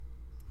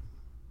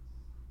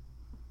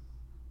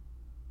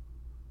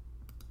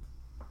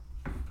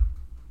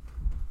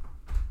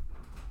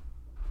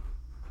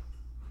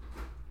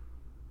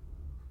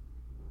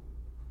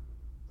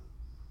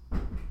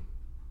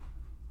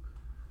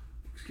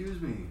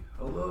Excuse me.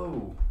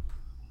 Hello.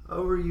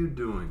 How are you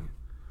doing?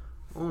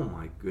 Oh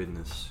my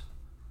goodness.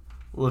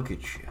 Look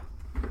at you.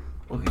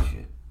 Look at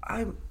you.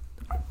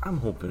 I'm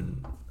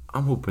hoping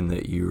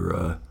that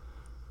you're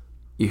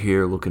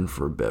here looking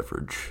for a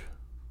beverage.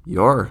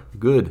 You are?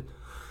 Good.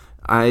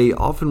 I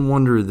often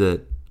wonder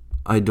that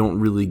I don't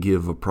really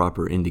give a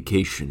proper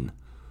indication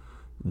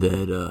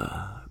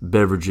that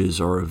beverages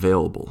are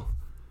available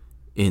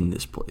in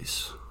this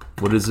place.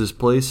 What is this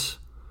place?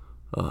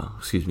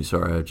 Excuse me,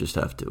 sorry, I just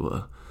have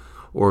to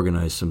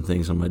organize some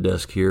things on my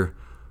desk here.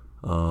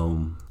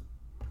 There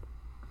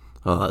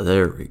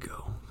we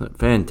go.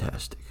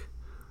 Fantastic.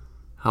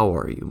 How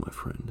are you, my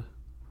friend?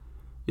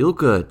 You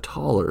look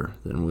taller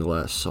than I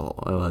last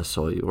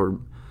saw you,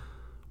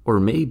 or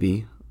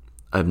maybe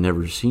I've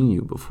never seen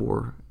you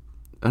before.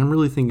 I'm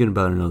really thinking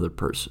about another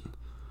person.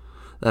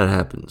 That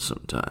happens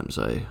sometimes.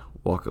 I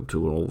walk up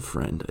to an old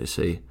friend. I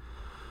say,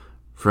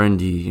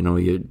 "Friend,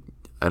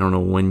 I don't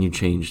know when you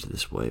changed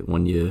this way.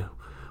 When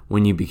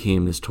you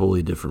became this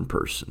totally different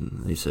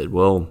person." They said,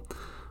 "Well,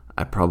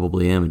 I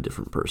probably am a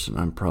different person.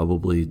 I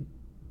probably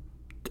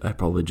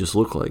just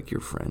look like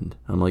your friend."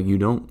 I'm like, "You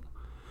don't.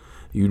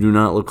 You do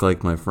not look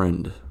like my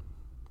friend."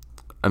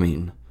 I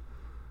mean,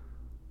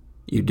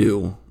 you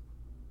do.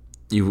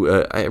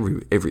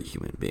 Every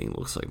human being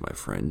looks like my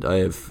friend. I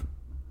have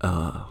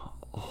a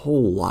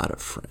whole lot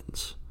of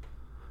friends.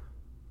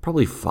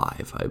 Probably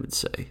 5, I would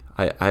say.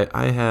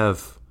 I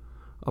have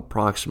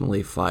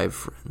approximately 5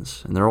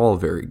 friends, and they're all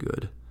very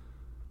good.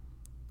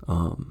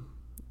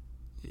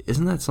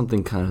 Isn't that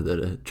something kind of that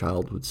a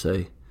child would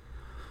say?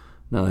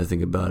 Now that I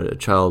think about it, a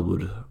child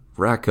would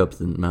rack up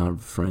the amount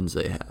of friends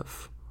they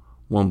have,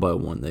 one by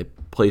one. They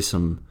place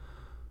them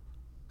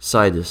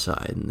side to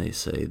side, and they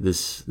say,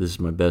 this is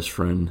my best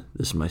friend,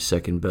 this is my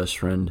second best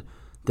friend.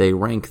 They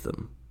rank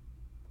them.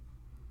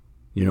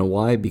 You know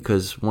why?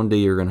 Because one day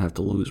you're going to have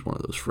to lose one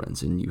of those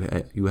friends, and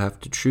you have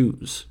to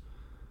choose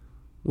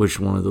which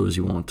one of those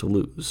you want to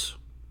lose.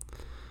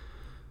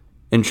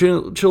 And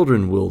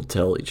children will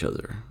tell each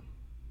other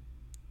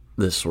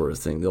this sort of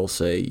thing. They'll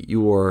say,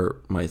 "You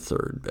are my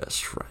third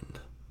best friend."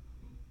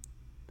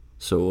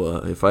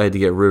 So if I had to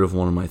get rid of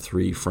one of my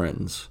 3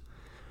 friends,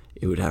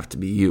 it would have to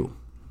be you.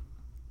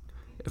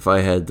 If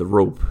I had the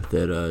rope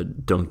that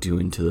dunked you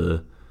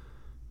into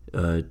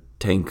the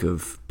tank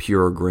of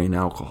pure grain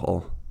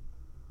alcohol,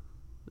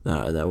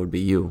 that would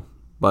be you.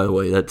 By the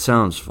way, that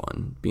sounds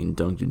fun, being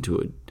dunked into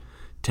a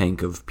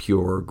tank of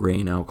pure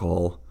grain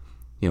alcohol.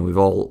 We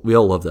all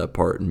love that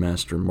part in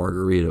Master and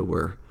Margarita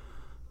where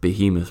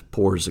Behemoth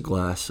pours a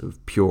glass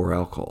of pure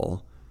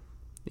alcohol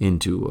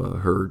into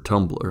her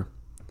tumbler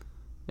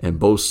and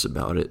boasts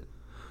about it.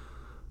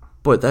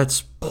 But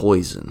that's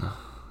poison.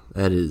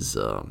 That is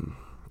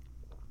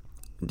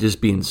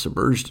just being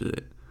submerged in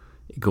it,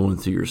 going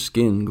through your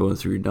skin, going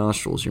through your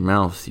nostrils, your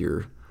mouth,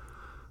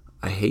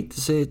 I hate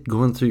to say it,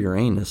 going through your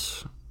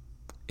anus.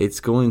 It's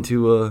going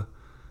to,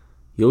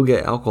 you'll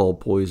get alcohol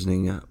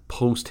poisoning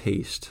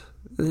post-haste.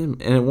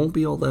 And it won't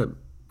be all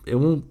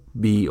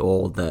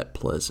that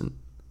pleasant.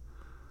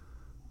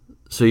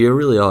 So you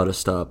really ought to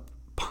stop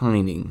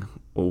pining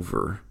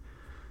over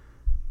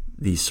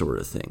these sort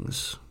of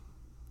things.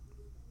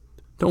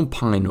 Don't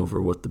pine over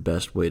what the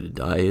best way to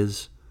die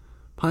is.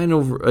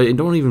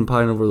 Don't even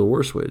pine over the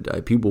worst way to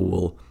die. People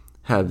will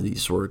have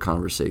these sort of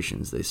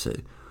conversations. They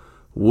say,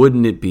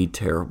 "Wouldn't it be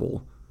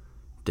terrible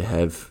to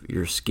have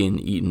your skin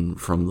eaten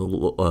from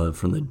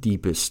the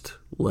deepest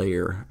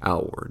layer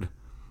outward,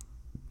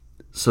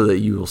 so that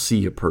you will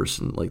see a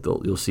person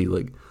you'll see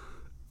like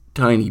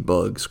tiny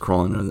bugs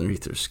crawling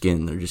underneath their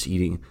skin. They're just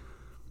eating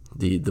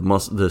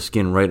the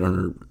skin right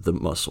under the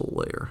muscle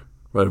layer,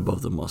 right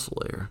above the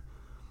muscle layer,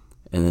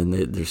 and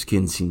then their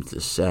skin seems to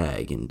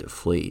sag and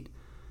deflate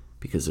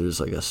because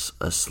there's like a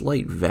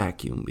slight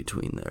vacuum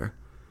between there,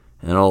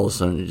 and all of a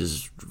sudden it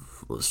just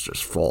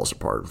falls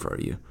apart in front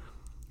of you,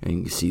 and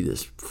you can see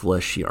this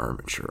fleshy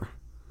armature,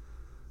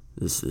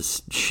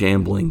 this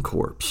shambling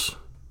corpse."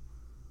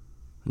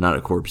 Not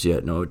a corpse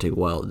yet. No, it would take a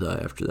while to die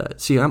after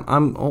that. See, I'm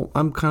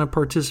kind of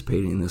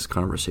participating in this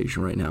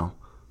conversation right now.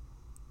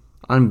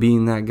 I'm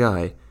being that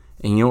guy,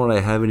 and you know what I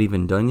haven't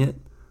even done yet?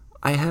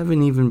 I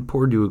haven't even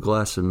poured you a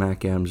glass of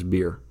Mac Adams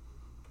beer.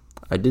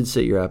 I did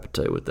set your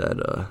appetite with that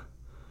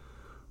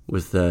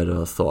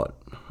thought.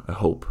 I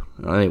hope.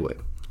 Anyway,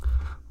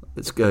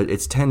 it's good.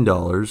 It's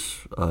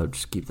 $10.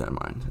 Just keep that in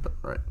mind.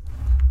 All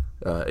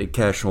right.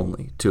 Cash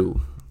only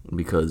too,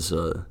 because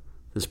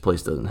this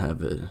place doesn't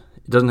have it.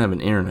 It doesn't have an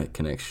internet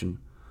connection,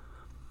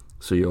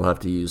 so you'll have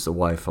to use the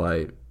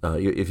Wi-Fi.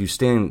 If you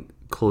stand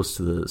close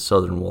to the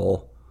southern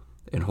wall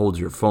and hold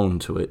your phone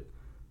to it,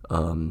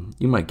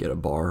 you might get a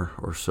bar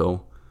or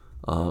so.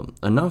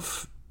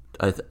 Enough,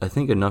 I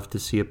think enough to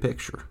see a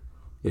picture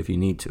if you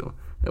need to.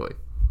 Anyway,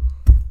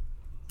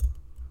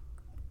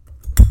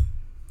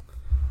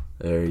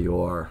 there you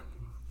are.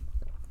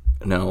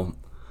 Now,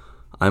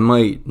 I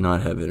might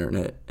not have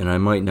internet, and I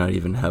might not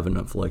even have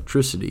enough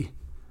electricity.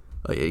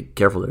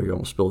 Careful there, you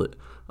almost spilled it.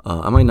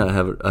 I might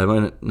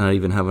not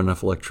even have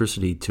enough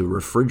electricity to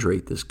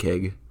refrigerate this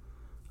keg.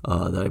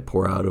 that I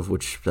pour out of,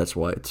 which that's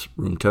why it's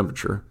room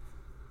temperature.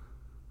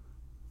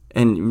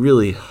 And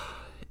really,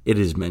 it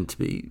is meant to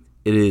be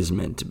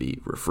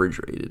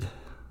refrigerated,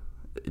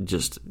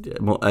 just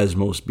as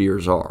most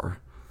beers are.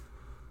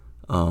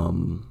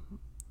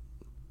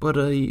 But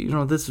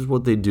this is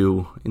what they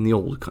do in the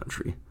old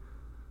country.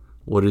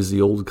 What is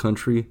the old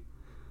country?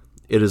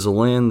 It is a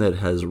land that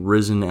has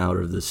risen out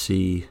of the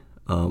sea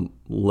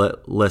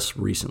less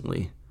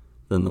recently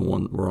than the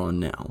one we're on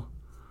now.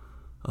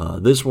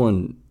 This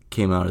one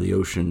came out of the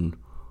ocean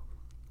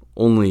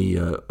only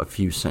a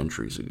few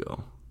centuries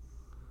ago.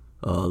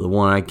 The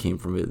one I came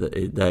from,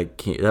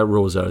 that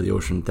rose out of the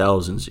ocean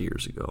thousands of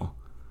years ago,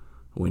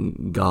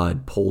 when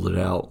God pulled it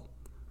out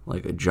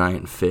like a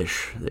giant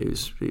fish that he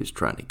was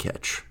trying to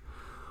catch.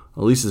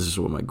 At least this is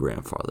what my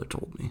grandfather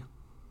told me.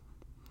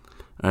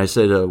 And I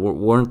said,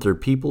 weren't there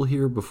people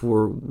here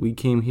before we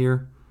came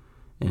here?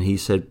 And he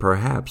said,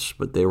 perhaps,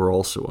 but they were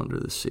also under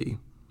the sea.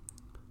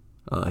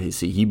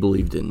 He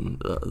believed in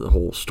the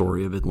whole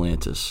story of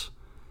Atlantis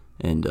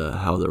and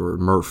how there were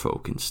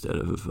merfolk instead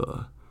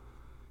of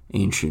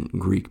ancient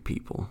Greek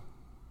people.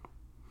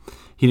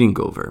 He didn't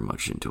go very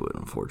much into it,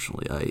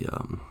 unfortunately.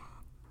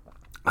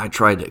 I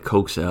tried to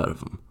coax out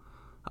of him.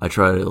 I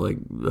tried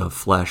to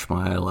flash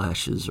my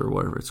eyelashes or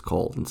whatever it's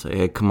called and say,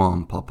 "Hey, come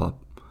on, pop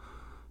up."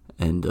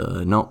 And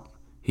no,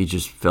 he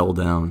just fell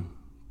down,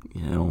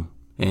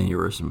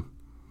 aneurysm.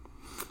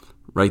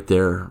 Right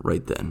there,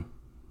 right then.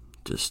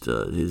 Just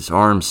his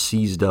arms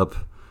seized up.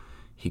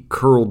 He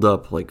curled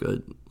up like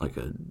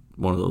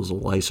one of those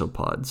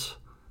lysopods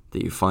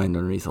that you find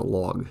underneath a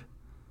log.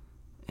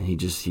 And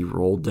he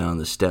rolled down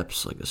the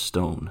steps like a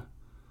stone.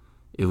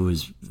 It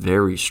was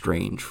very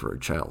strange for a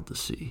child to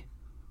see.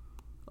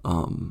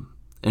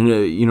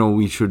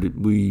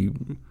 We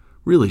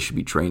really should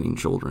be training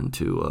children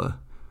to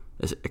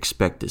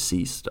expect to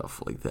see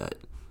stuff like that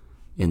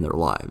in their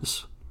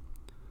lives.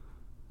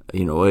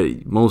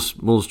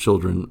 Most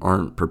children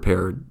aren't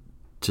prepared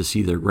to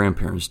see their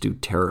grandparents do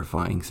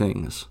terrifying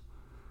things.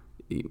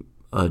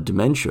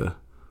 Dementia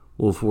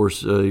will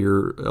force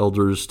your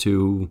elders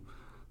to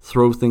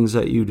throw things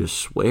at you, to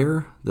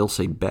swear. They'll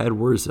say bad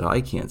words that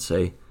I can't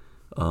say,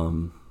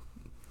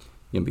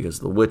 because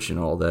of the witch and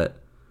all that.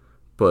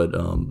 But,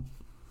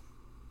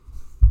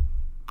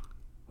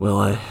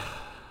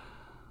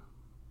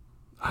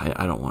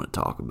 I don't want to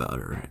talk about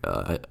her.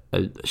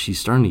 She's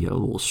starting to get a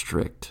little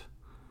strict.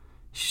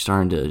 She's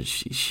starting to,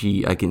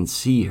 I can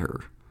see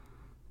her.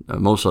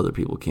 Most other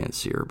people can't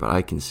see her, but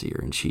I can see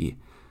her, and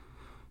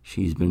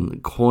she's been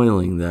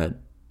coiling that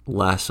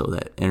lasso,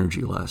 that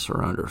energy lasso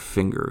around her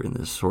finger in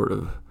this sort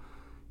of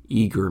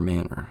eager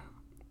manner.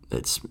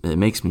 It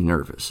makes me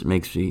nervous. It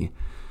makes me,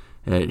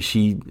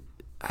 she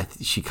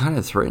kind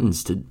of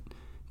threatens to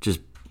just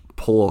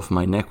pull off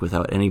my neck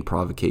without any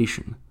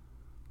provocation.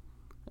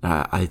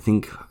 I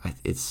think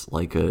it's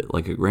like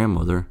a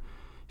grandmother.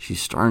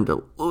 She's starting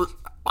to.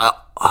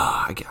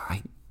 I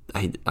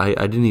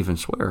didn't even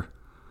swear.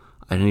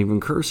 I didn't even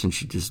curse, and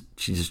she just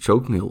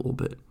choked me a little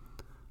bit.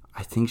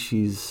 I think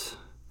she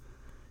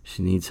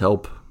needs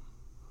help.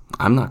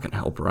 I'm not gonna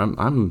help her.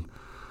 I'm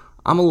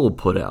a little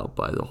put out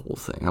by the whole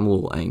thing. I'm a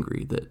little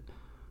angry that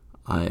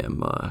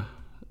I'm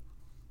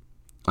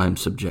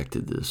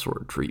subjected to this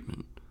sort of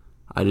treatment.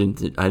 I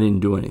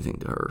didn't do anything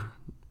to her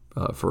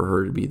for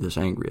her to be this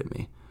angry at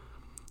me.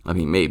 I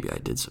mean, maybe I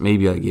did.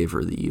 Maybe I gave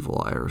her the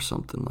evil eye or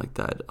something like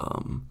that.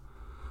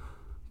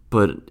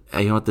 But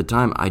at the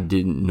time, I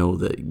didn't know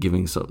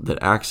that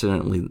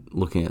accidentally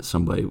looking at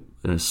somebody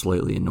in a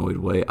slightly annoyed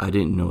way, I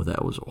didn't know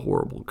that was a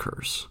horrible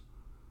curse.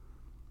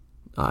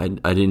 I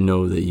didn't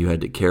know that you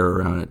had to carry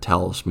around a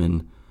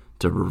talisman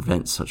to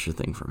prevent such a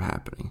thing from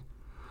happening.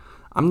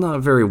 I'm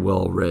not very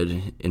well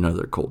read in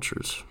other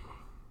cultures.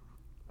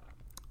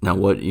 Now,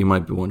 what you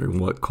might be wondering,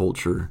 what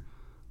culture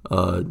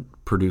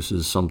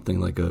produces something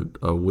like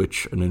a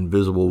witch, an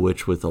invisible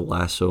witch with a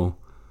lasso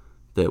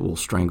that will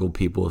strangle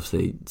people if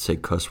they say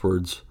cuss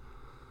words?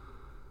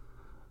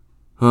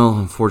 Well,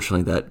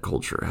 unfortunately, that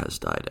culture has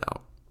died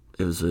out.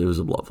 It was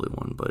a lovely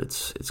one, but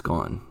it's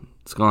gone.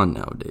 It's gone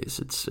nowadays.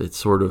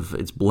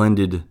 It's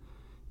blended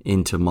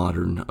into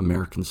modern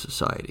American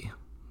society.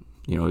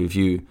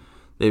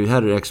 They've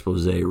had an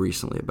expose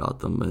recently about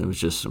them, and it was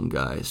just some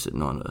guy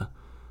sitting on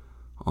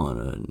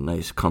a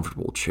nice,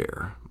 comfortable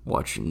chair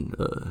watching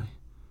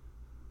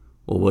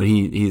what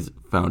he's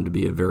found to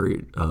be a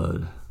very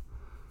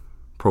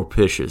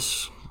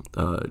propitious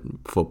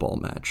football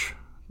match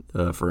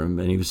for him,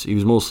 and he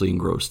was mostly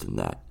engrossed in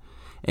that,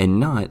 and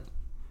not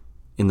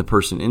in the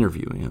person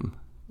interviewing him.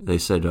 They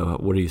said,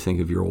 "What do you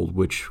think of your old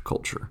witch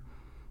culture?"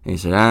 And he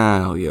said,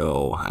 that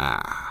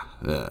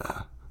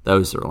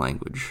was their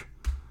language.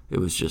 It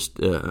was just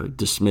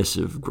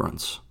dismissive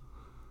grunts.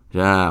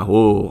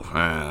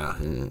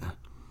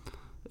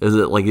 Is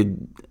it like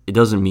it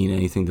doesn't mean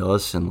anything to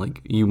us, and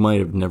you might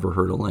have never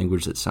heard a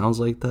language that sounds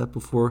like that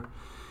before.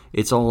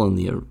 It's all in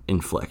the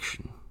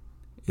inflection.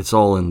 It's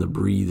all in the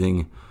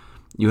breathing.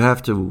 You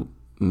have to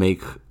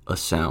make a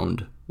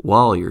sound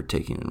while you're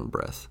taking in a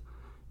breath.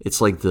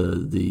 It's like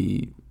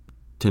the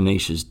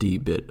Tenacious D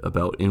bit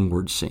about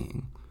inward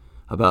singing.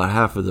 About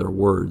half of their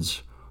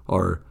words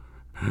are,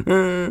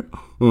 that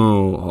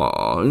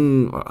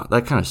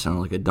kind of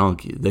sound like a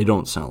donkey. They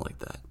don't sound like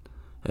that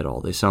at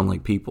all. They sound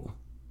like people.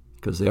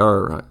 Because they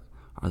are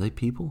they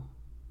people?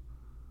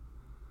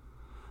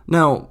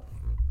 Now,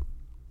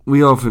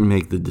 we often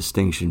make the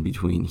distinction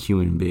between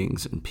human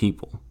beings and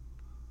people.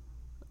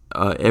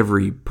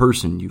 Every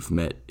person you've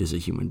met is a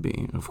human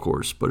being, of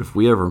course. But if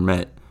we ever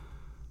met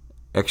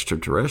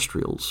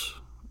extraterrestrials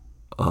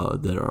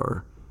that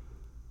are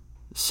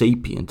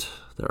sapient,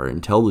 that are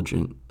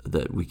intelligent,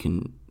 that we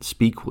can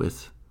speak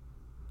with,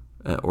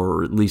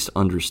 or at least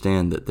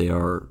understand that they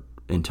are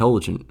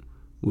intelligent,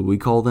 would we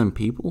call them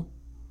people?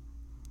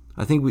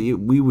 I think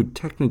we would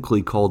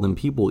technically call them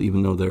people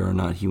even though they are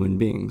not human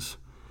beings.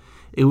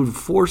 It would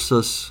force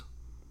us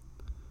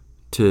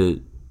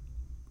to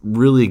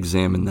really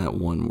examine that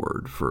one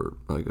word for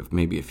like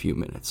maybe a few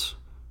minutes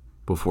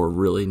before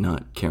really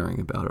not caring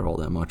about it all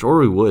that much, or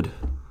we would.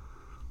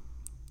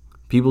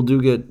 People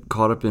do get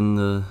caught up in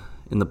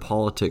the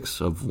politics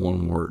of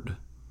one word.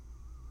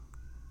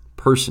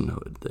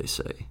 Personhood, they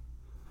say.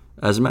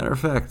 As a matter of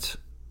fact,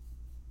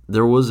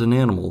 there was an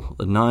animal,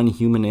 a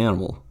non-human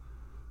animal,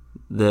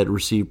 that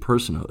received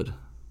personhood.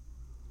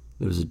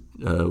 It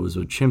was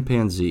a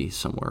chimpanzee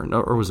somewhere,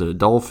 or was it a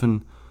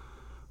dolphin?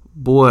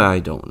 Boy, I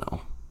don't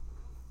know.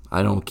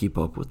 I don't keep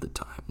up with the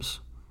times.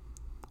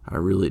 I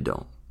really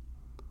don't.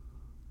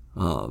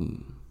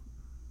 And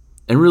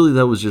really,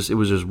 it was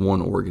just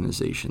one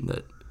organization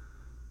that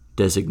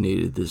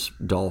designated this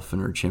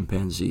dolphin or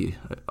chimpanzee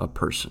a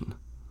person,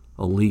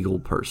 a legal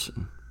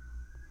person.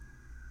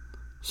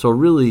 So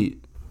really,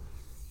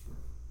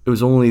 it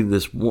was only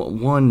this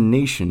one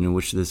nation in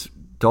which this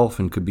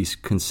dolphin could be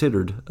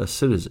considered a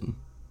citizen,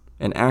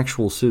 an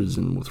actual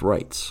citizen with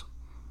rights.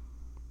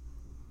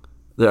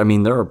 I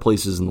mean, there are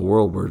places in the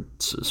world where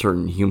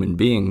certain human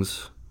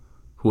beings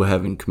who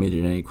haven't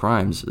committed any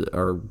crimes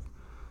are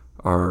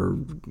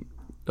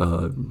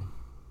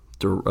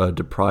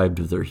deprived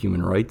of their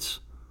human rights.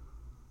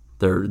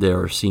 They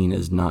are seen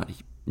as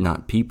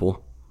not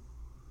people.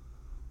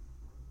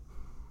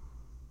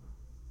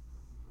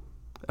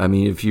 I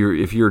mean, if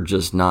you're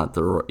just not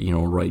the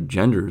right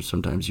gender,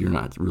 sometimes you're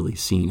not really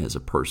seen as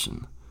a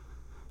person.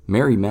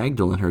 Mary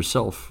Magdalene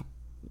herself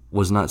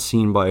was not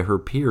seen by her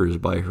peers,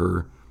 by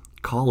her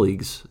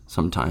colleagues,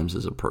 sometimes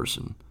as a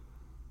person.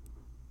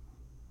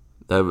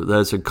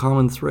 That's a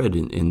common thread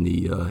in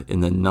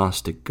the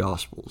Gnostic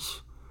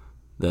Gospels,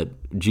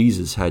 that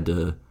Jesus had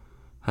to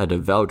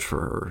vouch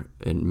for her,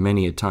 and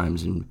many a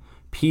times. And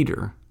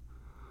Peter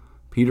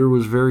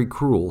was very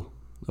cruel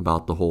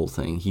about the whole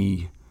thing.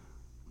 He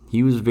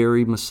was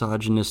very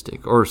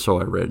misogynistic, or so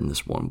I read in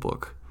this one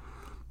book.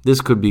 This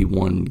could be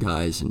one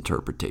guy's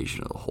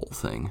interpretation of the whole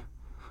thing,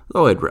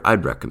 though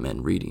I'd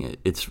recommend reading it.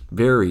 It's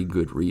very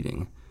good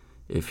reading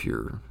if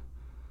you're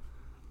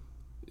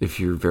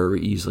very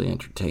easily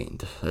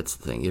entertained. That's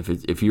the thing.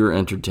 If you're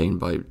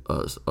entertained by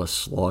a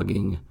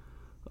slogging,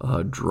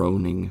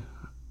 droning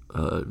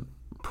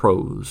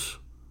prose,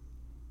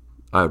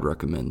 I would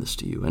recommend this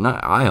to you, and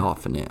I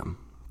often am.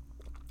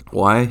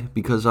 Why?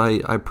 Because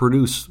I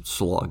produce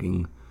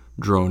slogging,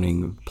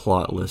 droning,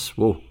 plotless.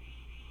 Whoa,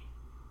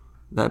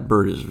 that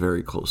bird is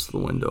very close to the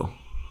window,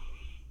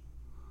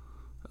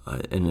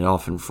 and it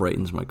often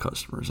frightens my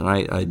customers, and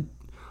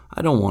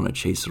I don't want to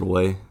chase it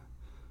away.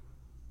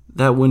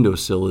 That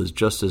windowsill is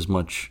just as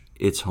much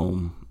its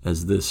home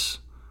as this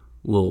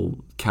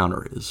little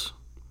counter is.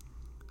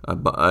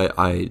 But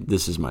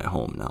this is my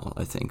home now,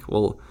 I think.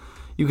 Well,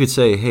 you could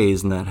say, hey,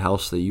 isn't that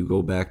house that you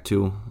go back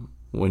to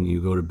when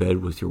you go to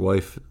bed with your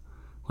wife,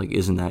 like,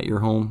 isn't that your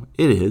home?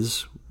 It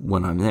is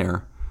when I'm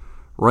there.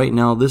 Right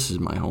now, this is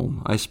my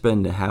home. I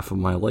spend half of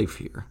my life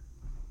here.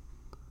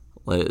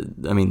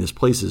 I mean, this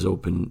place is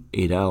open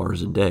 8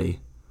 hours a day,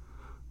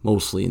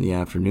 mostly in the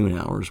afternoon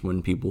hours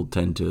when people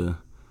tend to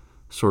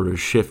sort of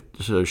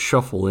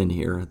shuffle in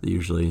here.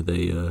 Usually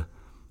they're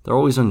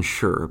always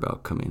unsure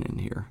about coming in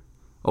here.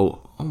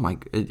 Oh my!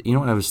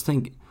 I was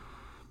thinking.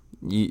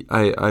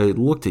 I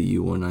looked at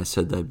you when I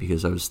said that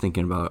because I was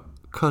thinking about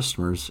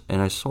customers,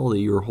 and I saw that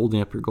you were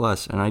holding up your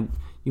glass, and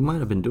you might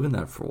have been doing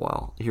that for a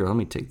while. Here, let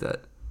me take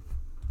that.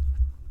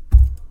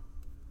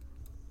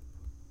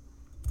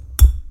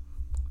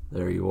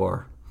 There you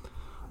are.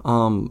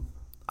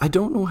 I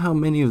don't know how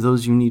many of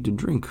those you need to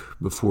drink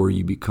before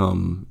you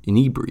become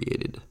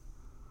inebriated.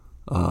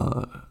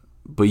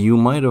 But you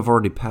might have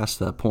already passed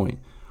that point.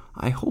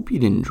 I hope you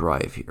didn't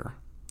drive here.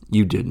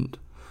 You didn't.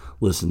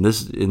 Listen,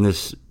 in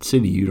this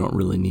city, you don't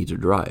really need to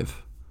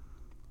drive.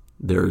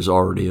 There's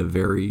already a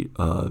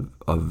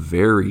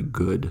very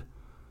good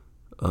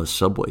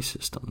subway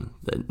system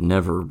that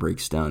never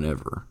breaks down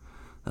ever.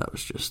 That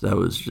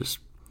was just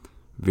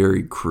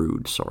very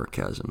crude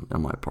sarcasm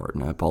on my part,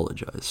 and I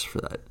apologize for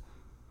that.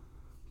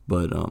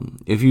 But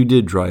if you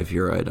did drive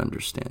here, I'd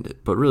understand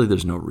it. But really,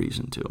 there's no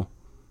reason to.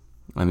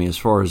 I mean, as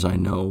far as I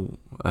know,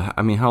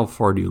 how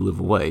far do you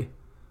live away?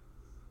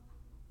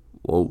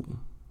 Whoa.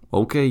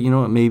 Okay, you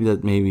know what? Maybe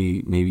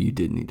you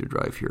did need to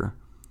drive here.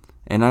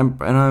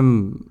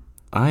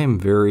 I am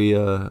very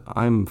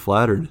I'm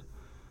flattered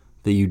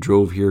that you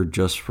drove here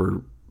just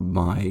for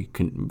my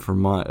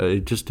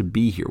just to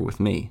be here with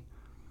me.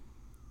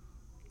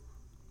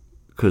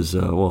 Because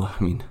well,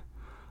 I mean,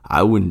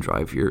 I wouldn't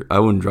drive here. I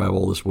wouldn't drive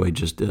all this way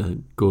just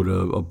to go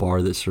to a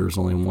bar that serves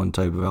only one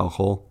type of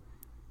alcohol,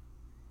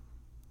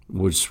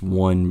 just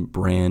one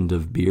brand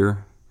of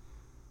beer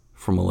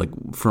from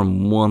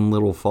one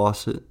little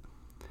faucet.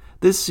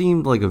 This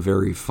seemed like a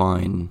very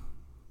fine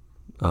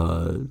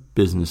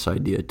business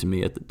idea to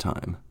me at the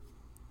time.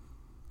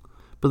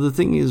 But the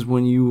thing is,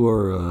 when you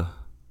are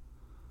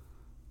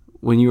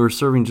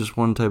serving just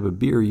one type of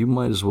beer, you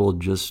might as well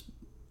just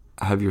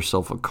have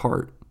yourself a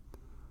cart.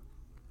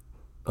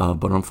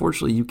 But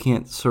unfortunately, you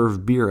can't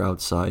serve beer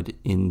outside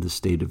in the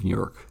state of New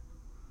York,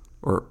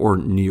 or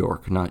New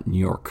York, not New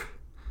York.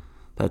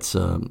 That's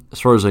as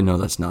far as I know,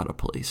 that's not a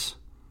place.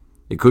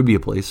 It could be a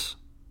place.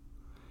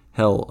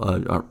 Hell,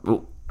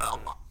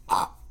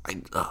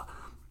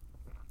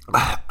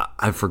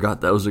 I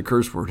forgot that was a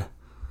curse word.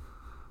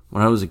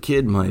 When I was a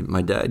kid,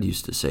 my dad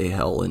used to say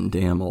hell and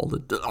damn all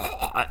the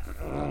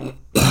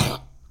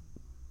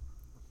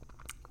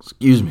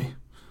excuse me.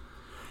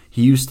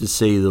 He used to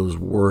say those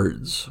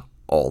words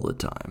all the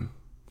time.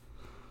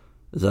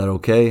 Is that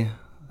okay?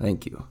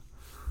 Thank you.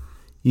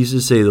 He used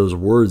to say those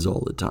words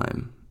all the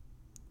time.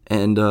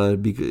 And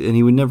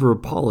he would never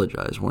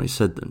apologize when he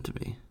said them to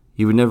me.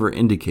 He would never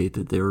indicate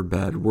that they were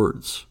bad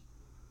words.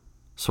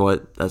 So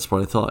that's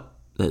what I thought,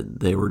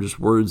 that they were just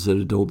words that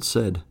adults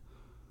said.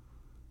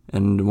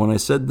 And when I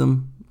said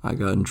them, I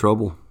got in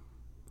trouble.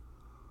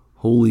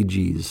 Holy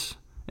jeez.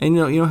 And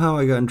you know how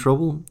I got in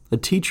trouble? A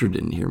teacher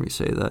didn't hear me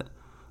say that.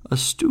 A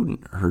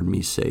student heard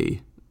me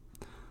say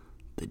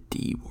the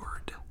D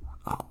word.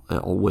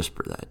 I'll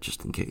whisper that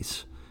just in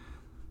case.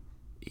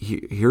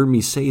 He heard me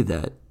say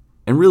that.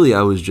 And really,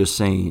 I was just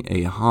saying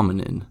a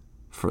hominin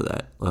for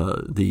that.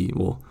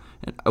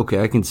 Okay,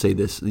 I can say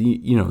this.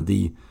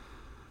 The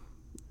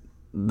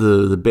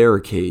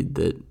barricade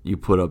that you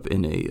put up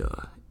in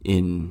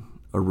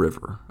a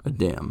river, a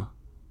dam.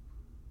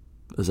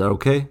 Is that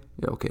okay?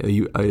 Yeah,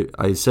 okay.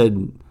 I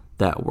said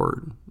that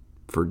word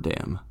for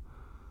dam.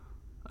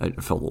 I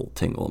felt a little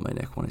tingle in my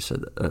neck when I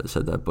said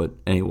that. But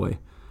anyway,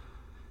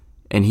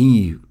 and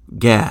he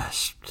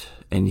gasped,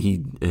 and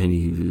he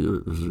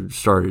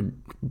started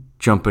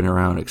jumping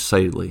around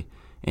excitedly,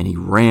 and he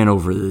ran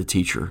over to the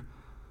teacher,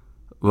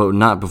 but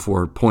not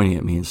before pointing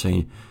at me and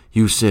saying,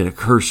 "You said a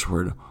curse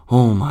word.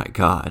 Oh my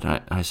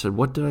God!" I said,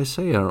 "What did I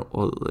say?"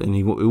 And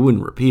he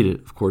wouldn't repeat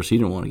it. Of course, he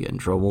didn't want to get in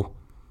trouble.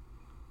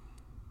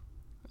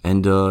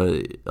 And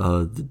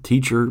the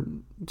teacher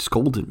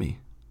scolded me.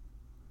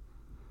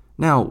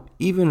 Now,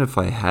 even if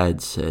I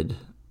had said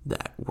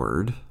that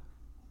word,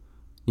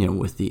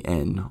 with the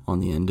N on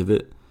the end of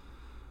it,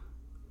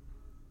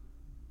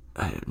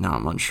 now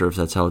I'm unsure if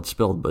that's how it's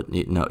spelled, but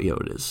it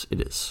is.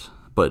 It is.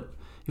 But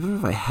even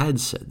if I had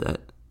said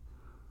that,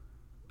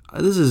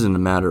 this isn't a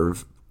matter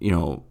of,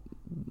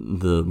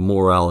 the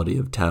morality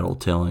of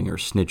tattletaling or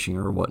snitching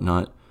or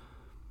whatnot.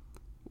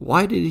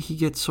 Why did he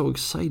get so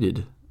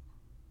excited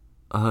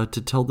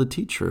to tell the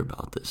teacher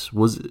about this?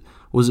 Was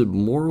it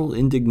moral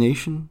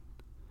indignation?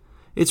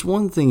 It's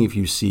one thing if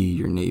you see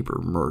your neighbor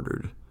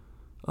murdered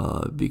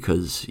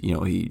because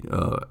he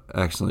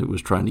accidentally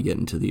was trying to get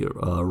into the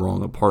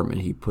wrong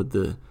apartment. He put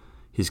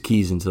his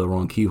keys into the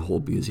wrong keyhole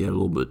because he had a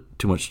little bit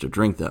too much to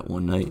drink that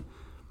one night,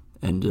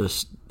 and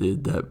just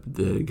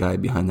the guy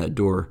behind that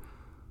door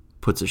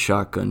puts a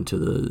shotgun to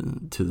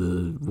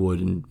the wood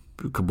and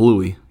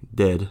kablooey,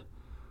 dead.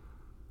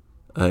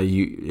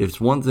 It's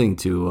one thing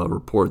to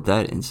report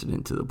that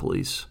incident to the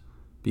police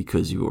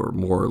because you are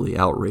morally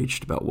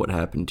outraged about what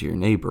happened to your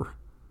neighbor.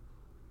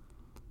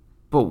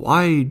 But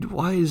why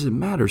does it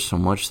matter so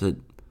much that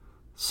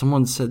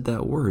someone said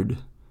that word?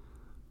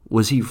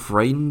 Was he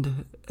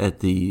frightened at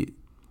the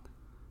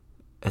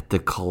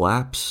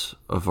collapse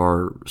of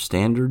our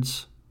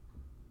standards?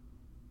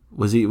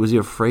 Was he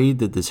afraid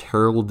that this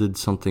heralded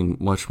something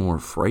much more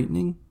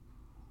frightening?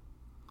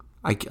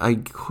 I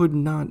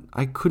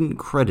couldn't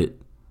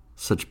credit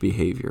such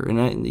behavior,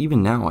 and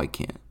even now I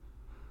can't.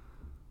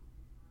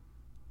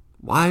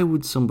 Why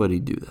would somebody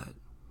do that?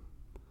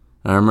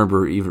 And I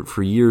remember even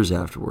for years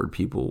afterward,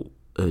 people,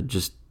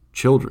 just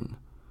children,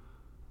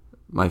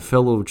 my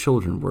fellow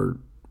children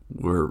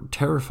were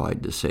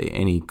terrified to say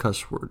any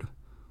cuss word.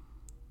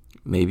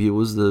 Maybe it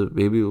was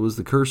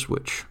the curse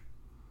witch.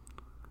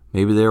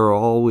 Maybe they were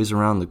always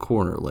around the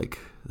corner, like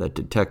that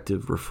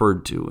detective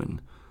referred to in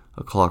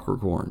A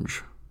Clockwork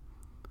Orange.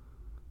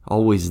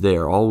 Always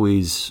there,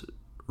 always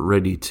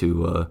ready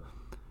to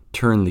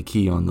turn the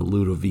key on the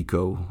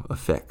Ludovico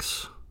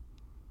effects.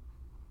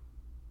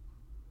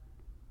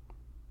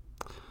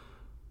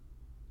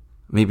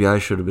 Maybe I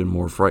should have been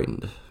more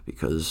frightened,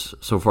 because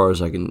so far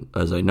as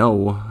I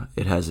know,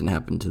 it hasn't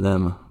happened to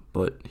them,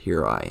 but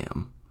here I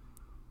am.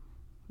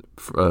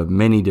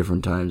 Many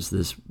different times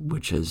this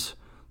witch has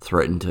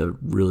threatened to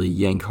really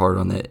yank hard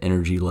on that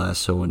energy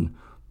lasso and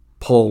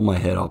pull my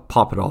head off,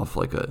 pop it off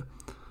like a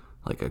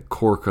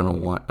cork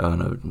on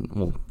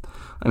a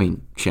I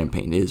mean,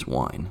 champagne is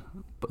wine,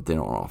 but they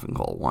don't often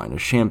call it wine. A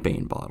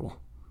champagne bottle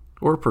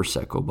or a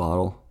Prosecco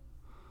bottle.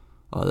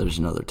 There's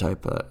another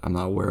type that I'm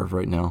not aware of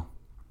right now.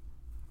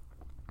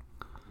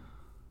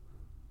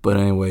 But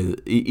anyway,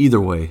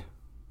 either way,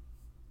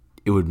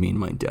 it would mean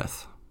my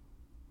death.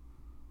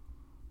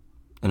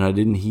 And I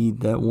didn't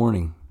heed that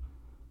warning.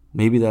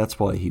 Maybe that's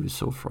why he was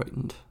so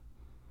frightened.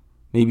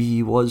 Maybe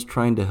he was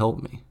trying to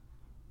help me.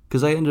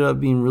 Because I ended up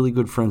being really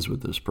good friends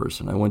with this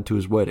person. I went to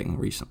his wedding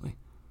recently.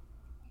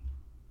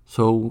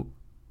 So,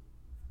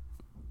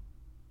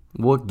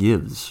 what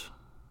gives?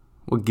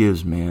 What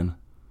gives, man?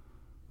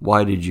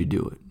 Why did you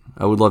do it?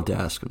 I would love to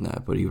ask him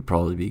that, but he would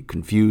probably be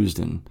confused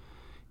and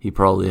he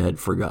probably had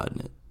forgotten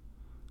it.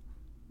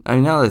 I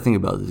mean, now that I think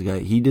about this guy,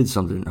 he did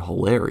something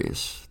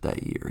hilarious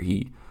that year.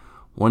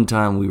 One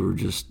time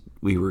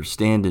we were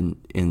standing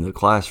in the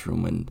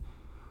classroom and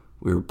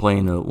we were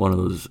playing one of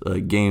those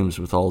games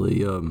with all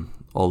the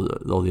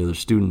other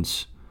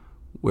students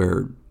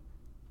where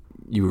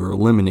you were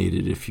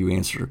eliminated if you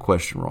answered a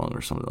question wrong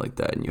or something like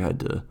that, and you had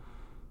to,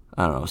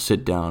 I don't know,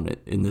 sit down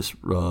in this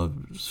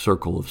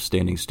circle of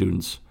standing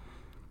students.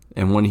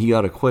 And when he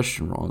got a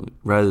question wrong,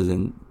 rather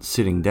than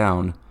sitting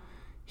down,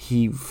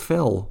 he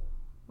fell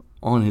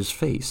on his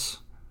face.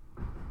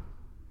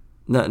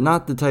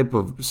 Not the type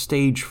of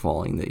stage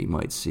falling that you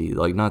might see,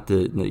 like not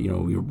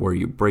where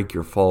you break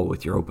your fall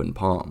with your open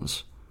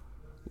palms,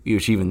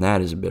 which even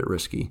that is a bit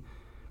risky.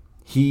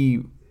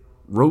 He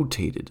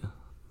rotated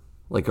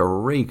like a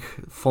rake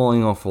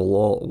falling off a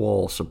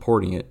wall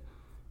supporting it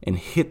and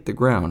hit the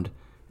ground,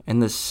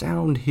 and the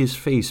sound his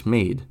face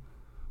made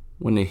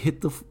when it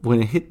hit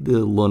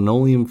the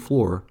linoleum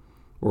floor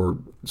or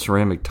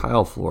ceramic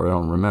tile floor, I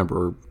don't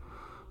remember,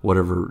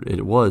 whatever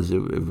it was,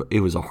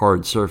 it was a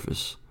hard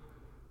surface.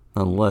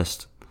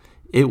 Nonetheless,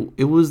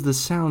 it was the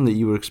sound that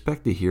you would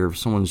expect to hear if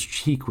someone's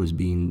cheek was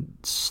being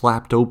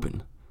slapped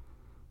open.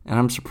 And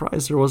I'm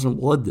surprised there wasn't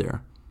blood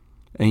there.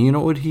 And you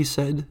know what he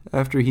said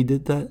after he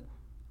did that?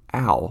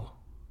 Ow.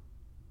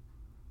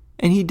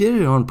 And he did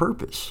it on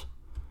purpose.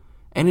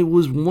 And it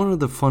was one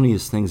of the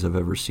funniest things I've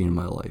ever seen in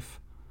my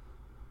life.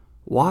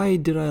 Why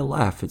did I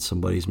laugh at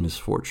somebody's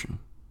misfortune?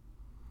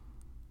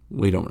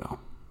 We don't know.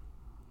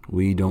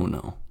 We don't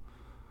know.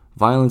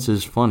 Violence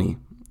is funny,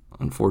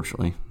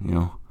 unfortunately,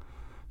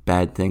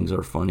 Bad things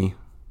are funny.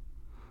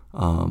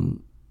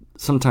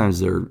 Sometimes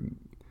they're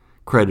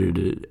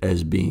credited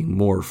as being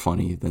more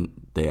funny than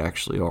they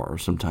actually are.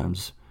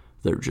 Sometimes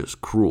they're just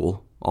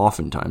cruel.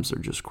 Oftentimes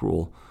they're just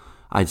cruel.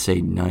 I'd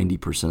say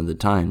 90% of the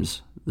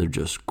times they're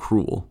just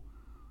cruel.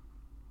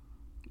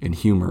 And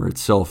humor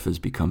itself has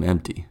become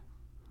empty.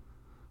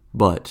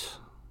 But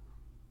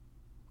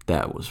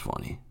that was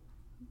funny.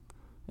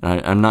 And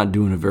I'm not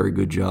doing a very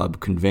good job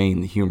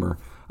conveying the humor.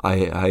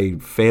 I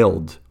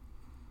failed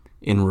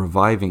in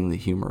reviving the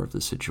humor of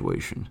the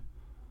situation.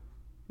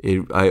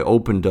 I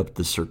opened up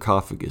the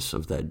sarcophagus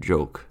of that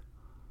joke.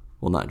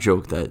 Well, not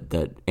joke,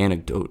 that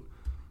anecdote.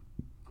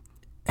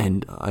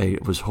 And I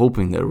was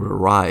hoping that it would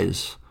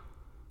arise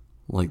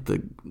like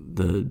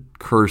the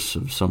curse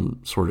of some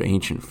sort of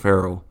ancient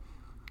pharaoh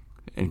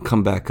and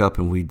come back up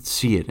and we'd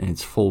see it in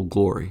its full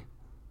glory.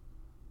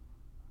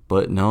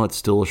 But no, it's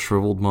still a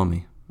shriveled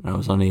mummy. I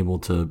was unable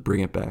to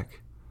bring it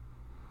back.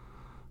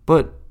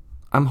 But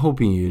I'm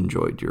hoping you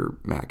enjoyed your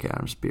Mac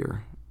Adams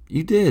beer.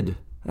 You did.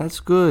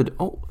 That's good.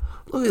 Oh,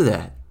 look at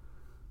that.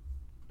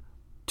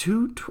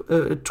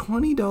 A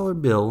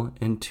 $20 bill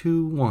and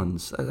 2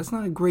 ones. That's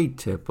not a great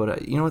tip,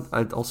 but you know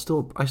what?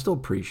 I still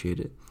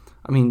appreciate it.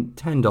 I mean,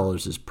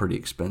 $10 is pretty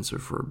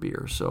expensive for a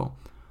beer, so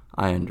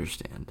I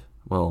understand.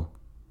 Well,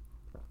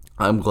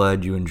 I'm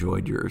glad you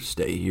enjoyed your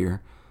stay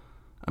here.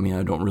 I mean,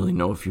 I don't really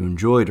know if you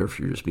enjoyed or if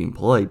you're just being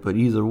polite, but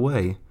either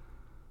way,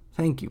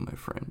 thank you, my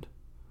friend.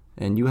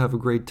 And you have a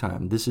great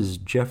time. This is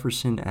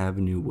Jefferson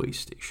Avenue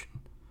Waystation.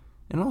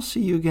 And I'll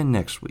see you again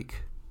next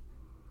week.